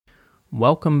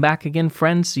Welcome back again,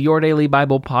 friends, to Your Daily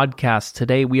Bible Podcast.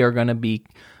 Today we are going to be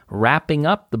wrapping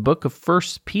up the book of 1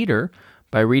 Peter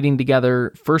by reading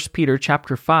together 1 Peter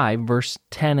chapter 5, verse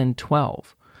 10 and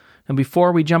 12. And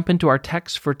before we jump into our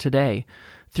text for today,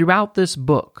 throughout this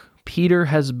book, Peter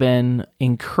has been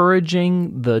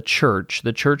encouraging the church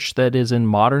that is in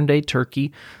modern-day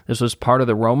Turkey. This was part of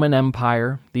the Roman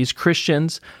Empire. These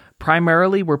Christians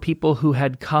primarily were people who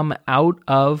had come out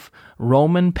of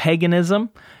Roman paganism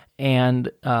and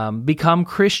become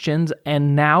Christians,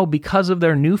 and now, because of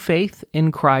their new faith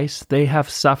in Christ, they have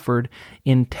suffered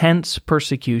intense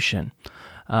persecution.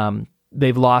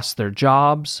 They've lost their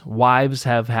jobs. Wives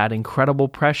have had incredible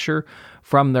pressure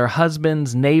from their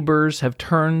husbands. Neighbors have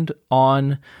turned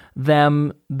on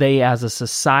them. They, as a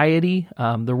society,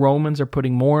 the Romans are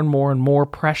putting more and more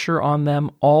pressure on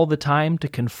them all the time to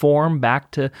conform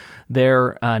back to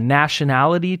their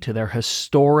nationality, to their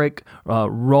historic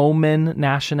Roman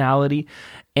nationality.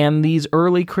 And these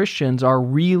early Christians are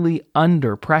really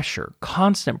under pressure,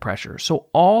 constant pressure. So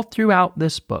all throughout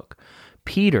this book,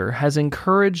 Peter has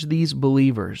encouraged these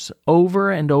believers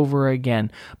over and over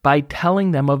again by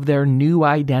telling them of their new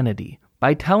identity,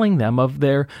 by telling them of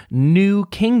their new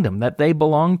kingdom that they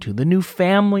belong to, the new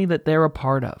family that they're a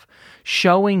part of,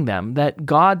 showing them that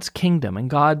God's kingdom and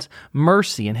God's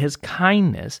mercy and His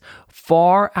kindness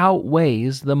far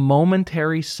outweighs the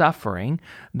momentary suffering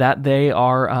that they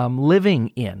are living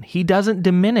in. He doesn't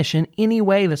diminish in any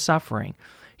way the suffering.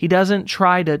 He doesn't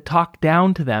try to talk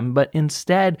down to them, but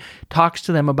instead talks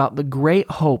to them about the great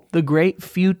hope, the great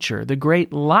future, the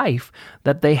great life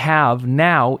that they have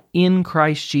now in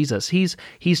Christ Jesus.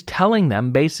 He's telling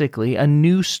them basically a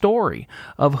new story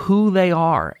of who they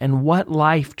are and what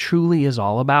life truly is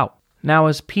all about. Now,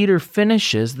 as Peter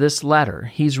finishes this letter,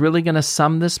 he's really going to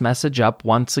sum this message up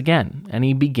once again, and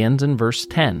he begins in verse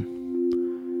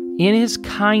 10. In His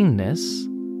kindness,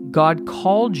 God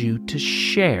called you to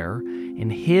share in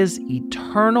His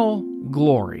eternal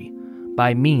glory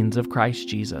by means of Christ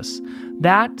Jesus.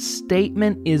 That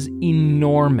statement is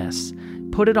enormous.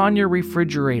 Put it on your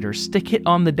refrigerator, stick it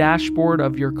on the dashboard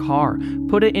of your car,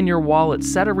 put it in your wallet,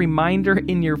 set a reminder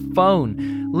in your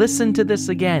phone. Listen to this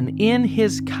again. In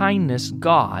His kindness,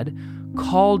 God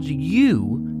called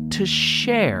you to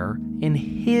share in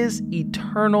His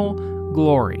eternal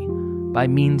glory by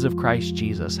means of Christ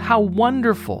Jesus. How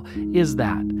wonderful is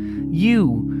that?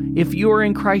 You, if you are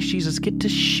in Christ Jesus, get to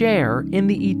share in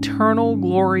the eternal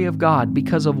glory of God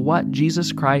because of what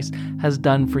Jesus Christ has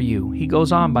done for you. He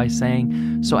goes on by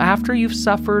saying, so after you've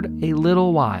suffered a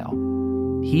little while,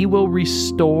 He will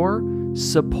restore,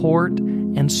 support,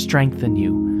 and strengthen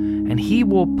you, and He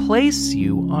will place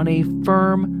you on a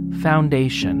firm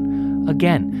foundation.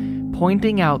 Again,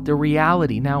 pointing out the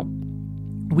reality. Now,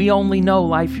 we only know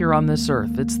life here on this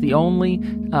earth. It's the only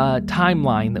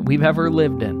timeline that we've ever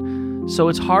lived in. So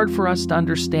it's hard for us to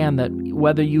understand that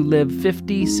whether you live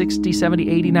 50, 60, 70,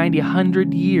 80, 90,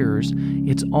 100 years,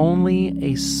 it's only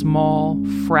a small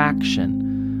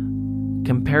fraction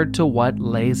compared to what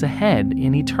lays ahead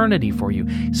in eternity for you.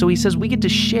 So he says we get to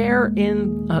share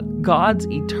in God's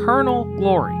eternal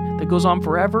glory that goes on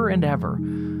forever and ever.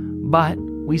 But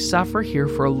we suffer here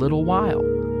for a little while.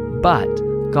 But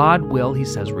God will, he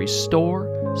says, restore,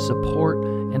 support,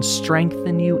 and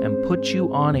strengthen you and put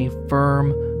you on a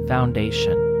firm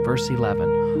foundation. Verse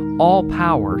 11, all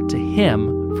power to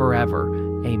Him forever.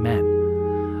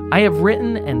 Amen. I have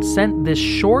written and sent this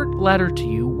short letter to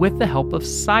you with the help of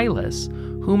Silas,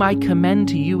 whom I commend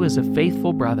to you as a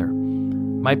faithful brother.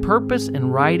 My purpose in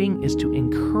writing is to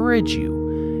encourage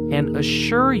you and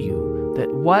assure you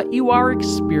that what you are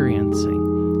experiencing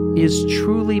is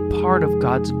truly part of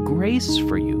God's grace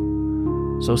for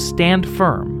you. So stand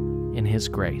firm in His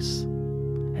grace.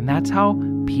 And that's how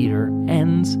Peter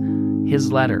ends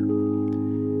his letter.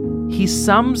 He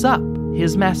sums up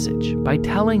his message by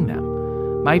telling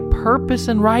them, my purpose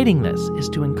in writing this is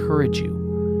to encourage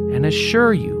you and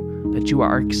assure you that you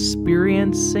are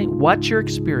experiencing, what you're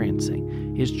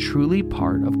experiencing is truly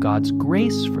part of God's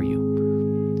grace for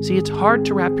you. See, it's hard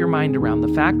to wrap your mind around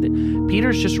the fact that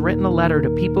Peter's just written a letter to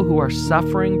people who are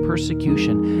suffering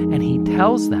persecution, and he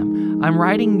tells them, I'm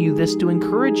writing you this to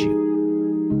encourage you,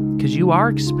 because you are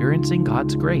experiencing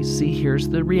God's grace. See, here's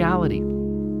the reality.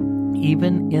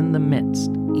 Even in the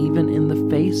midst, even in the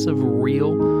face of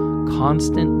real,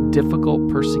 constant, difficult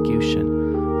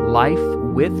persecution, life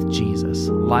with Jesus,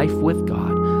 life with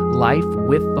God, life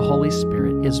with the Holy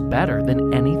Spirit is better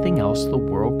than anything else the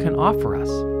world can offer us.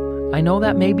 I know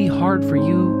that may be hard for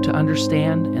you to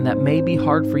understand, and that may be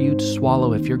hard for you to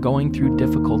swallow if you're going through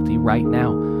difficulty right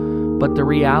now. But the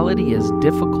reality is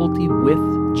difficulty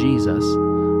with Jesus,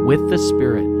 with the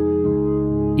Spirit,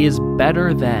 is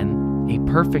better than a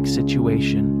perfect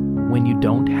situation when you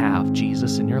don't have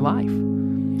Jesus in your life.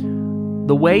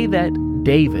 The way that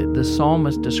David, the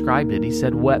psalmist, described it, he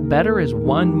said, "What better is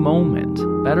one moment,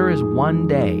 better is one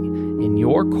day in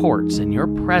your courts, in your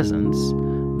presence,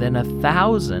 than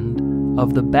 1,000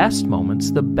 of the best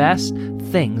moments, the best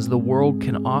things the world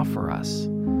can offer us."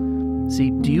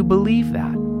 See, do you believe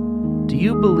that? Do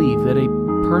you believe that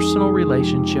a personal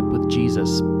relationship with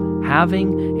Jesus,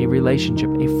 having a relationship,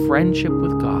 a friendship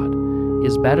with God,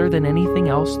 is better than anything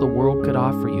else the world could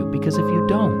offer you? Because if you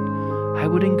don't, I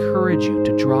would encourage you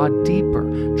to draw deeper,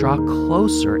 draw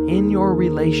closer in your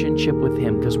relationship with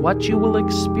Him, because what you will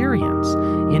experience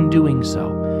in doing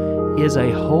so is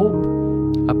a hope,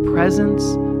 a presence,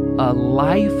 a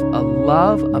life, a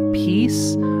love, a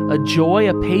peace, a joy,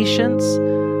 a patience,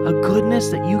 a goodness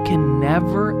that you can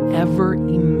never, ever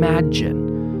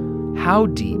imagine. How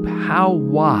deep, how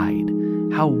wide,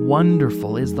 how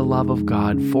wonderful is the love of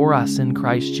God for us in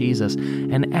Christ Jesus.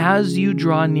 And as you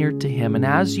draw near to Him, and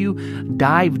as you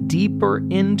dive deeper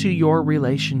into your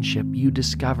relationship, you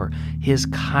discover His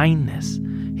kindness,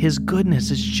 His goodness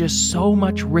is just so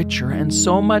much richer and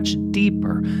so much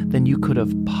deeper than you could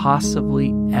have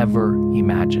possibly ever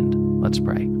imagined. Let's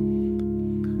pray.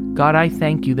 God, I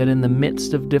thank You that in the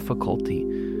midst of difficulty,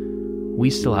 we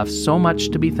still have so much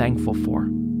to be thankful for.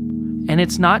 And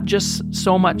it's not just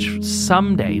so much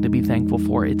someday to be thankful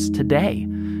for, it's today.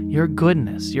 Your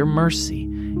goodness, Your mercy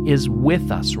is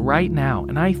with us right now.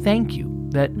 And I thank You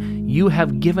that You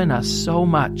have given us so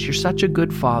much. You're such a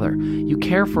good Father. You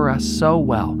care for us so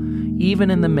well.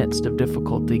 Even in the midst of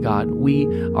difficulty, God, we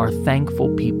are thankful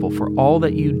people for all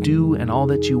that You do and all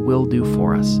that You will do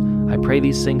for us. I pray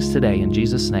these things today in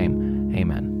Jesus' name.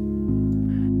 Amen.